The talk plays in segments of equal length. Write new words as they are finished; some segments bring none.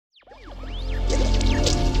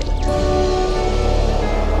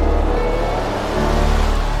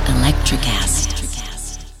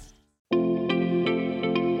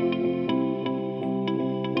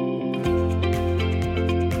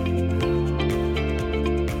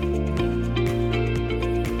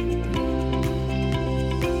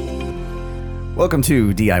Welcome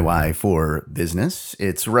to DIY for Business.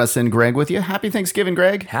 It's Russ and Greg with you. Happy Thanksgiving,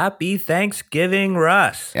 Greg. Happy Thanksgiving,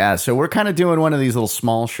 Russ. Yeah, so we're kind of doing one of these little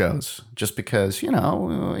small shows just because, you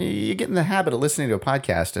get in the habit of listening to a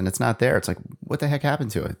podcast and it's not there. It's like, what the heck happened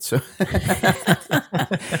to it? So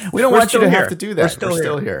we don't want you to have to do that. We're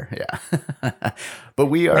still here. Yeah. But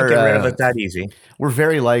we are get rid of it that easy. We're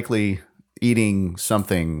very likely eating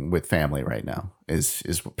something with family right now. Is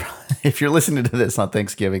if you're listening to this on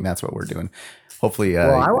Thanksgiving, that's what we're doing. Hopefully,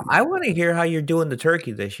 I want to hear how you're doing the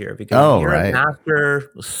turkey this year because you're a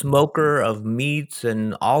master smoker of meats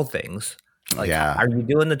and all things. Are you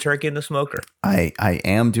doing the turkey in the smoker? I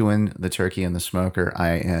am doing the turkey in the smoker.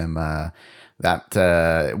 I am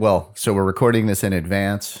so we're recording this in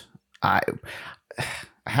advance. I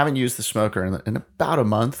haven't used the smoker in about a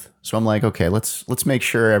month, so I'm like, okay, let's make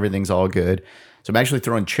sure everything's all good. So I'm actually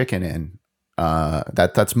throwing chicken in.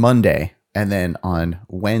 That's Monday. And then on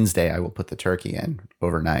Wednesday, I will put the turkey in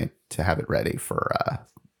overnight to have it ready for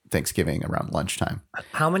Thanksgiving around lunchtime.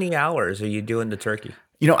 How many hours are you doing the turkey?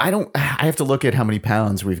 I have to look at how many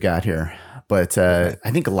pounds we've got here. But I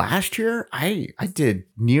think last year I did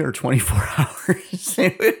near 24 hours.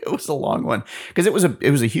 It was a long one because it was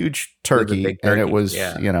a huge turkey, and it was,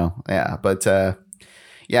 But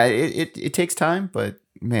it takes time, but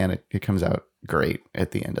man, it comes out great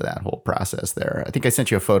at the end of that whole process there. I think I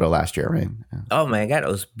sent you a photo last year, right? Oh my God, it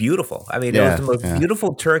was beautiful. I mean, it was the most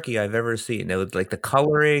beautiful turkey I've ever seen. It was like the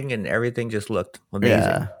coloring and everything just looked amazing.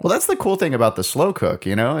 Yeah. Well, that's the cool thing about the slow cook,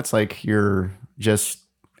 It's like you're just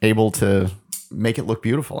able to make it look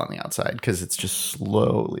beautiful on the outside because it's just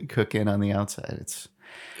slowly cooking on the outside.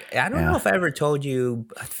 I don't know if I ever told you,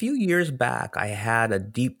 a few years back, I had a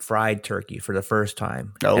deep fried turkey for the first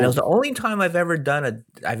time. Oh. And it was the only time I've ever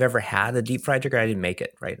had a deep fried turkey. I didn't make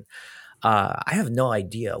it, right? I have no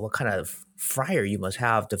idea what kind of fryer you must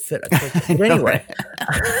have to fit a turkey. But anyway,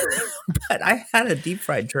 but I had a deep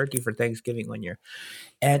fried turkey for Thanksgiving one year.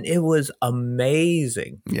 And it was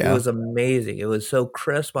amazing. Yeah. It was amazing. It was so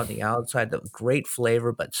crisp on the outside, the great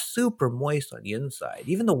flavor, but super moist on the inside.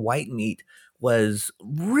 Even the white meat was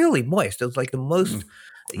really moist. It was like the most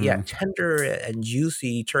tender and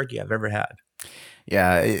juicy turkey I've ever had.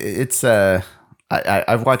 Yeah, it's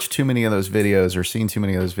I've watched too many of those videos or seen too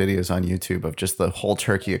many of those videos on YouTube of just the whole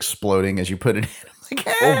turkey exploding as you put it in. I'm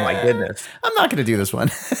like, oh my goodness. I'm not going to do this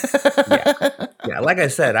one. Yeah, like I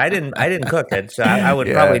said, I didn't cook it, so I would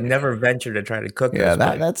probably never venture to try to cook it. Yeah,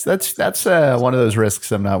 that's one of those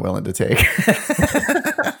risks I'm not willing to take.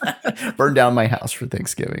 Burn down my house for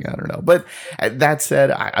Thanksgiving. I don't know, but that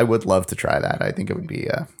said, I would love to try that. I think it would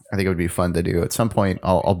be fun to do at some point.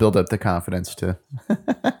 I'll build up the confidence to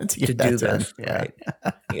do this. Yeah, right.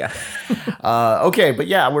 Yeah. Okay, but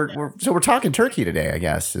yeah, we're talking turkey today, I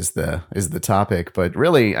guess is the topic. But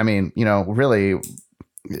really, I mean, really.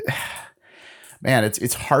 Man,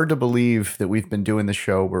 it's hard to believe that we've been doing the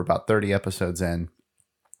show. We're about 30 episodes in.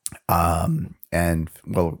 And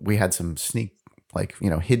we had some sneak,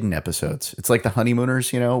 hidden episodes. It's like the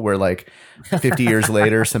Honeymooners, where like 50 years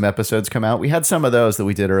later, some episodes come out. We had some of those that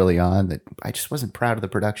we did early on that I just wasn't proud of the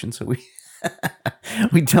production. So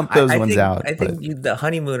we dumped those ones out. I think the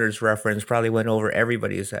Honeymooners reference probably went over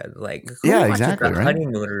everybody's head. Like, exactly. The right?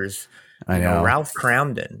 Honeymooners. I know. Ralph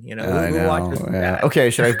Cramden, who watches that?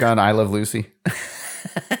 Okay, should I have gone I Love Lucy?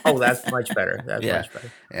 Oh, that's much better. That's much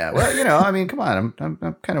better. Yeah, well, I mean, come on. I'm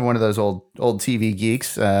kind of one of those old TV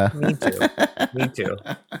geeks. Me too.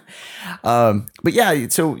 But yeah,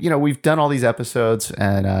 so, we've done all these episodes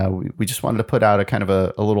and we just wanted to put out a kind of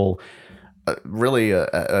a little, really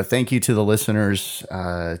a thank you to the listeners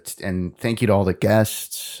and thank you to all the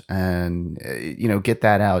guests and, get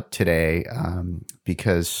that out today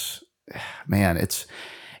because, man, it's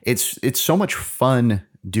so much fun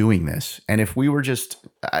doing this. And if we were just,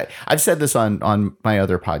 I've said this on my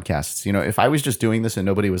other podcasts, if I was just doing this and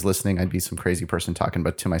nobody was listening, I'd be some crazy person talking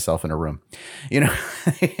to myself in a room,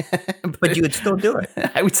 But you would still do it.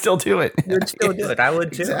 I would still do it. You would still do it. I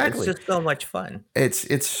would too. Exactly. It's just so much fun.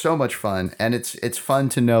 It's so much fun. And it's fun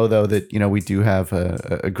to know though that, we do have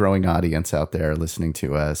a growing audience out there listening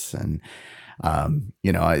to us. And,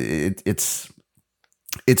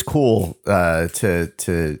 it's cool to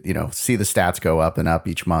see the stats go up and up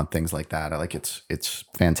each month, things like that. It's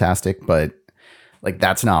fantastic, but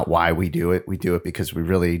that's not why we do it. We do it because we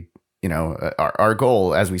really, our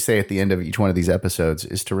goal, as we say at the end of each one of these episodes,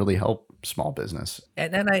 is to really help small business.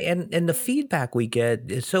 And the feedback we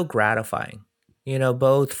get is so gratifying.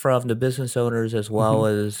 both from the business owners as well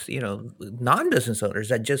as, non-business owners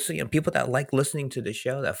that just, people that like listening to the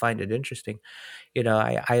show that find it interesting.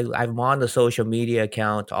 I'm on the social media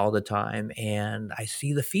account all the time and I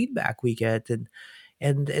see the feedback we get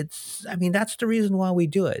and it's, I mean, that's the reason why we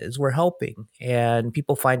do it is we're helping and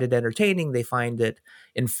people find it entertaining. They find it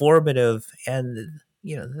informative. And,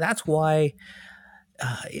 that's why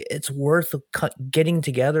it's worth getting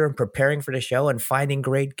together and preparing for the show and finding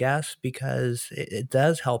great guests because it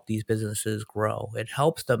does help these businesses grow. It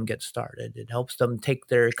helps them get started. It helps them take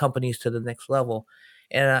their companies to the next level.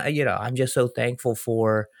 And, I'm just so thankful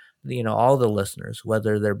for, all the listeners,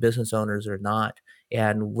 whether they're business owners or not.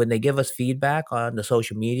 And when they give us feedback on the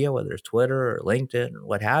social media, whether it's Twitter or LinkedIn or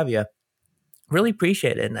what have you, really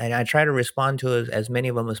appreciate it. And I try to respond to as many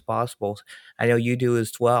of them as possible. I know you do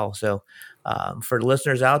as well. So for the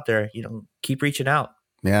listeners out there, keep reaching out.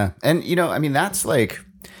 Yeah. And, I mean, that's like,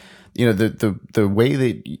 the way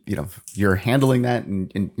that, you're handling that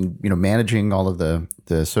and managing all of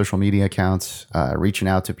the social media accounts, reaching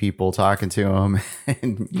out to people, talking to them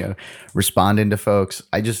and, responding to folks.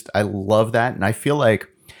 I love that. And I feel like,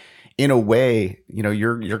 in a way,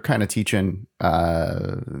 you're kind of teaching,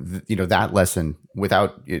 that lesson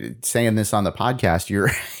without saying this on the podcast.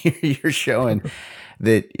 You're showing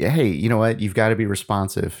that, hey, you know what? You've got to be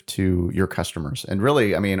responsive to your customers. And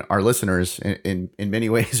really, I mean, our listeners in many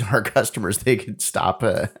ways, our customers, they could stop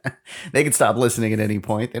listening at any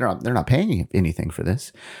point. They're not paying anything for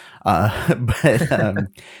this. But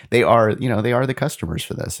they are the customers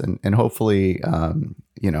for this. And hopefully,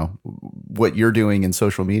 what you're doing in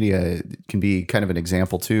social media can be kind of an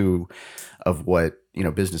example too of what,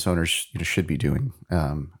 business owners should be doing.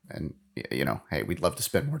 And hey, we'd love to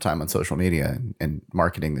spend more time on social media and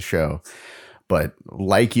marketing the show. But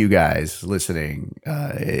like you guys listening,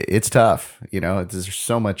 it's tough. There's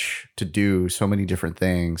so much to do, so many different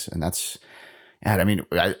things. And I mean,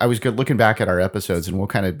 I was good looking back at our episodes, and we'll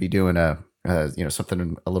kind of be doing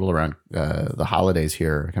something a little around the holidays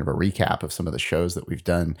here, kind of a recap of some of the shows that we've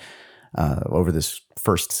done over this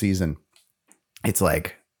first season. It's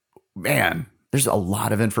like, man, there's a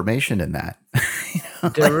lot of information in that.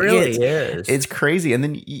 There really is. It's crazy. And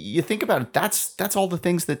then you think about it, that's all the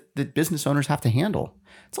things that business owners have to handle.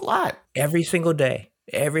 It's a lot. Every single day.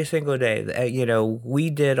 We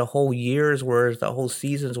did a whole year's worth, a whole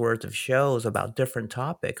season's worth of shows about different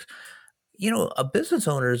topics. A business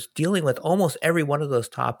owner is dealing with almost every one of those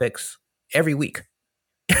topics every week.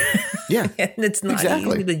 Yeah. And it's not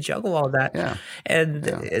easy to juggle all that. Yeah. And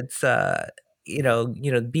it's,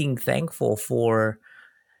 being thankful for,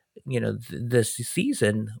 this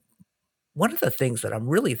season. One of the things that I'm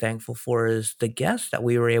really thankful for is the guests that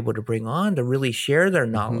we were able to bring on to really share their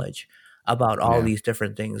knowledge about all these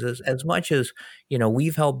different things. As much as,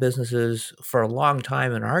 we've helped businesses for a long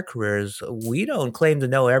time in our careers, we don't claim to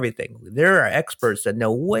know everything. There are experts that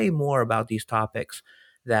know way more about these topics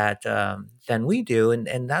than we do.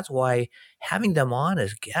 And that's why having them on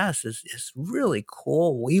as guests is really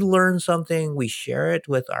cool. We learn something, we share it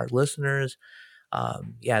with our listeners.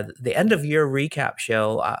 The end of year recap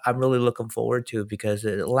show, I'm really looking forward to because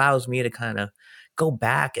it allows me to kind of go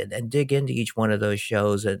back and dig into each one of those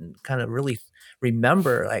shows and kind of really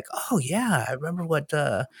remember like, oh yeah, I remember what,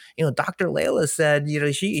 Dr. Layla said,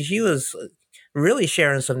 she was really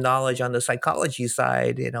sharing some knowledge on the psychology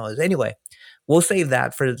side, anyway, we'll save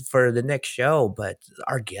that for the next show, but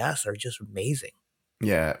our guests are just amazing.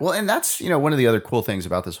 Yeah. Well, and that's, one of the other cool things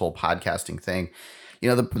about this whole podcasting thing.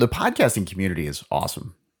 The podcasting community is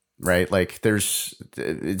awesome, right? Like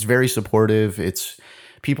it's very supportive. It's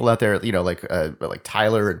people out there, like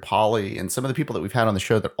Tyler and Polly and some of the people that we've had on the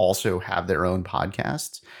show that also have their own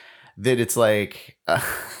podcasts, that it's like,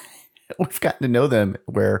 we've gotten to know them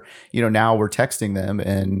where, now we're texting them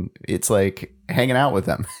and it's like hanging out with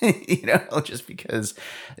them, just because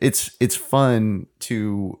it's fun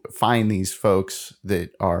to find these folks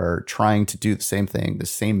that are trying to do the same thing, the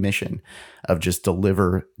same mission of just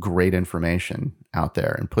deliver great information out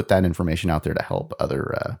there and put that information out there to help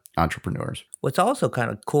other entrepreneurs. What's also kind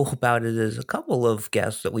of cool about it is a couple of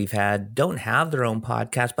guests that we've had don't have their own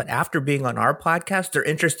podcast, but after being on our podcast, they're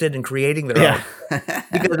interested in creating their own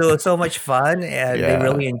because it was so much fun and they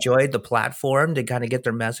really enjoyed the platform to kind of get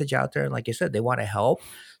their message out there. And like you said, they want to help.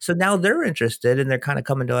 So now they're interested and they're kind of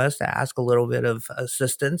coming to us to ask a little bit of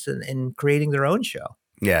assistance in creating their own show.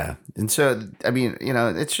 Yeah. And so, I mean,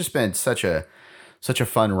 it's just been such a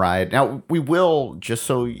fun ride. Now we will, just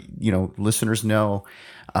so, listeners know,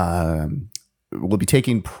 we'll be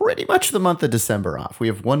taking pretty much the month of December off. We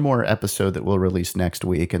have one more episode that we'll release next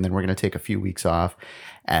week, and then we're going to take a few weeks off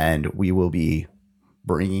and we will be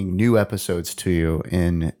bringing new episodes to you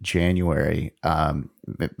in January. And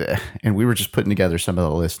we were just putting together some of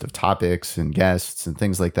the list of topics and guests and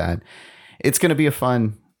things like that. It's going to be a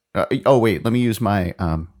fun. Oh wait, let me use my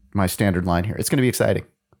my standard line here. It's going to be exciting.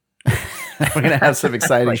 We're going to have some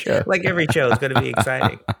exciting shows. Like every show is going to be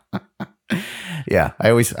exciting. Yeah, I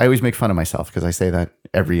always make fun of myself because I say that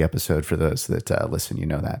every episode. For those that listen, you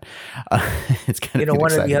know that it's going to be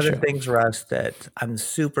one of the other show. things, Russ, that I'm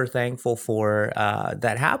super thankful for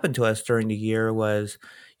that happened to us during the year was,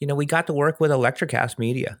 we got to work with Electrocast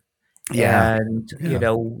Media. Yeah, and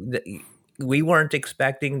we weren't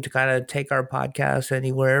expecting to kind of take our podcast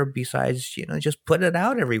anywhere besides, just putting it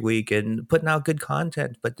out every week and putting out good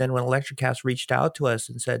content. But then when Electrocast reached out to us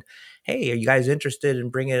and said, hey, are you guys interested in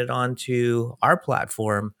bringing it onto our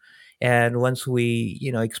platform? And once we,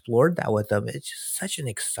 explored that with them, it's just such an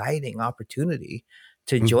exciting opportunity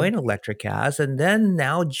to join Electrocast. And then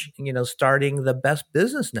now, starting the Best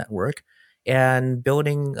Business Network and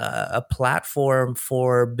building a platform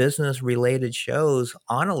for business related shows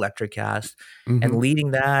on Electrocast and leading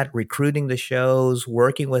that, recruiting the shows,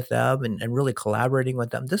 working with them and really collaborating with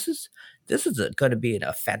them. This is going to be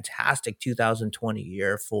a fantastic 2020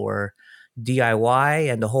 year for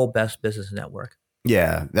DIY and the whole Best Business Network.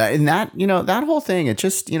 Yeah. That whole thing, it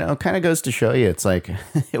just, kind of goes to show you, it's like,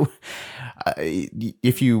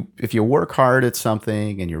 if you work hard at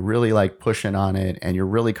something and you're really like pushing on it and you're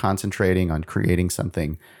really concentrating on creating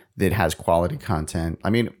something that has quality content.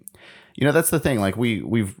 I mean, that's the thing. Like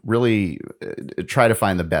we've really try to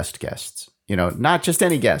find the best guests, not just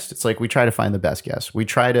any guest. It's like, we try to find the best guests. We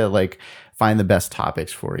try to like find the best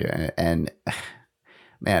topics for you. And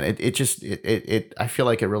man, I feel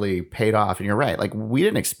like it really paid off. And you're right. Like, we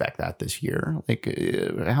didn't expect that this year. Like,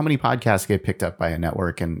 how many podcasts get picked up by a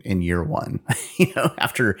network in year one,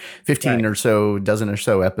 after 15 or so, dozen or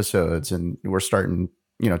so episodes, and we're starting,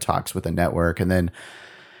 talks with a network. And then,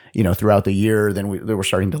 throughout the year, then we're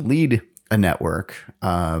starting to lead a network,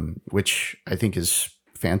 which I think is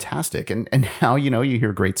fantastic. And now, you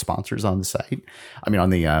hear great sponsors on the site. I mean,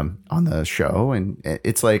 on the show, and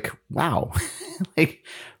it's like, wow, like,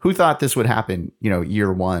 who thought this would happen,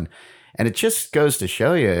 year one? And it just goes to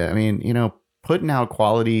show you, I mean, putting out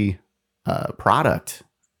quality product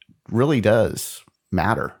really does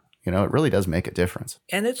matter. It really does make a difference.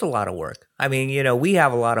 And it's a lot of work. I mean, we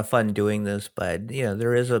have a lot of fun doing this, but,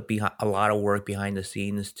 there is a lot of work behind the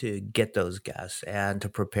scenes to get those guests and to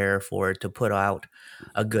prepare for it, to put out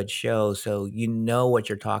a good show. So what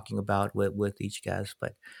you're talking about with each guest,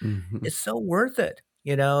 but it's so worth it.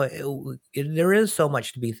 There is so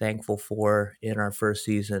much to be thankful for in our first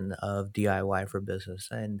season of DIY for Business.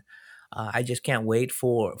 And I just can't wait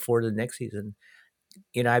for the next season.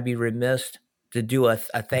 I'd be remiss to do a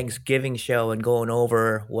Thanksgiving show and going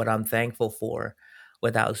over what I'm thankful for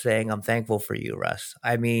without saying I'm thankful for you, Russ.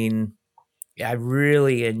 I mean, I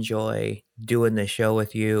really enjoy doing this show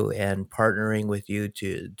with you and partnering with you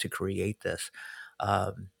to create this.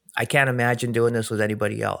 I can't imagine doing this with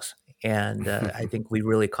anybody else. And I think we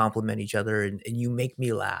really complement each other, and you make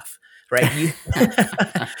me laugh, right?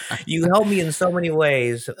 You help me in so many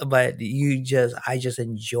ways, but I just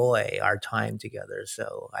enjoy our time together.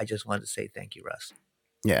 So I just wanted to say thank you, Russ.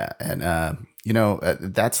 Yeah. And,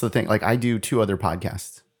 that's the thing. Like, I do 2 other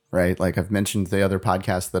podcasts, right? Like, I've mentioned the other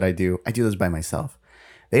podcasts that I do this by myself.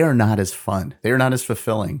 They are not as fun. They are not as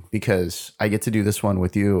fulfilling because I get to do this one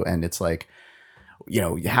with you. And it's like,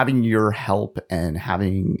 having your help and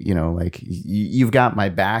having, like, you've got my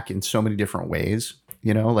back in so many different ways,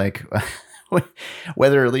 like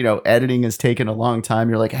whether, editing has taken a long time,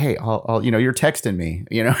 you're like, hey, I'll you're texting me,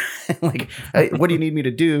 like, hey, what do you need me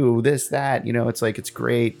to do? This, that, it's like, it's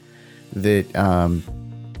great that,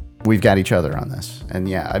 we've got each other on this. And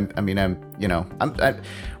yeah,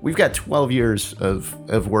 we've got 12 years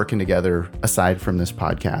of working together aside from this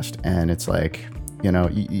podcast. And it's like,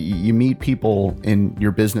 you meet people in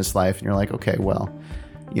your business life and you're like, okay, well,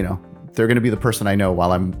 they're going to be the person I know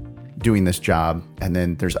while I'm doing this job. And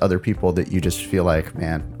then there's other people that you just feel like,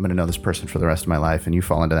 man, I'm going to know this person for the rest of my life. And you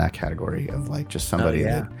fall into that category of like, just somebody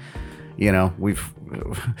that, we're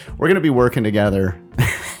going to be working together.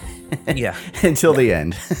 Yeah. Until the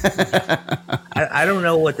end. I don't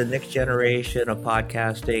know what the next generation of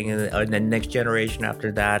podcasting and the next generation after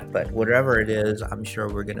that, but whatever it is, I'm sure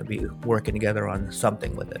we're going to be working together on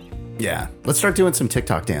something with it. Yeah. Let's start doing some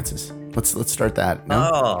TikTok dances. Let's start that. No?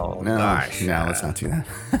 Oh, no, gosh. No, let's not do that.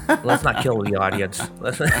 Let's not kill the audience.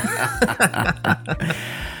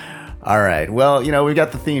 All right. Well, we've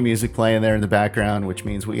got the theme music playing there in the background, which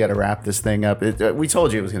means we got to wrap this thing up. We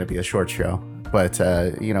told you it was going to be a short show. But,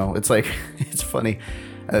 it's like, it's funny.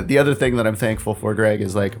 The other thing that I'm thankful for, Greg,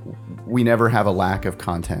 is like we never have a lack of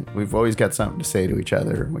content. We've always got something to say to each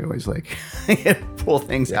other. We always like pull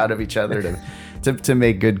things out of each other to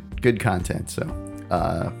make good content. So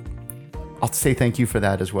I'll say thank you for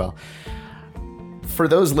that as well. For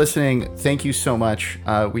those listening, thank you so much.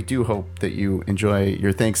 We do hope that you enjoy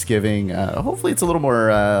your Thanksgiving. Hopefully it's a little more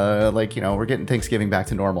we're getting Thanksgiving back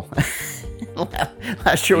to normal.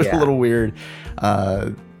 Last year was a little weird.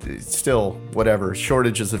 Still, whatever,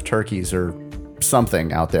 shortages of turkeys or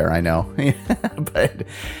something out there, I know. But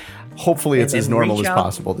hopefully it's as normal as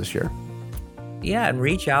possible this year. Yeah, and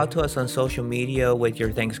reach out to us on social media with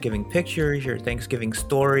your Thanksgiving pictures, your Thanksgiving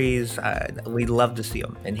stories. We'd love to see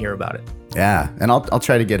them and hear about it. Yeah, and I'll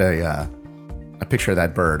try to get a picture of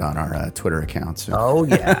that bird on our Twitter account. So. Oh,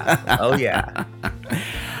 yeah. Oh, yeah.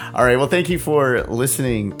 All right. Well, thank you for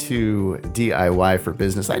listening to DIY for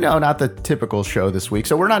Business. I know, not the typical show this week,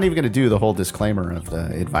 so we're not even going to do the whole disclaimer of the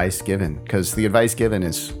advice given, because the advice given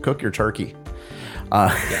is cook your turkey.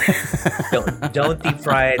 Don't deep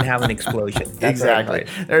fry it and have an explosion. That's exactly.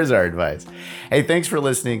 There's our advice. Hey, thanks for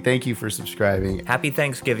listening. Thank you for subscribing. Happy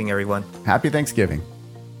Thanksgiving, everyone. Happy Thanksgiving.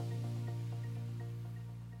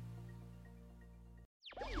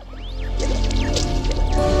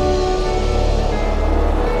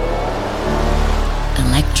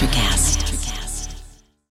 Electricast.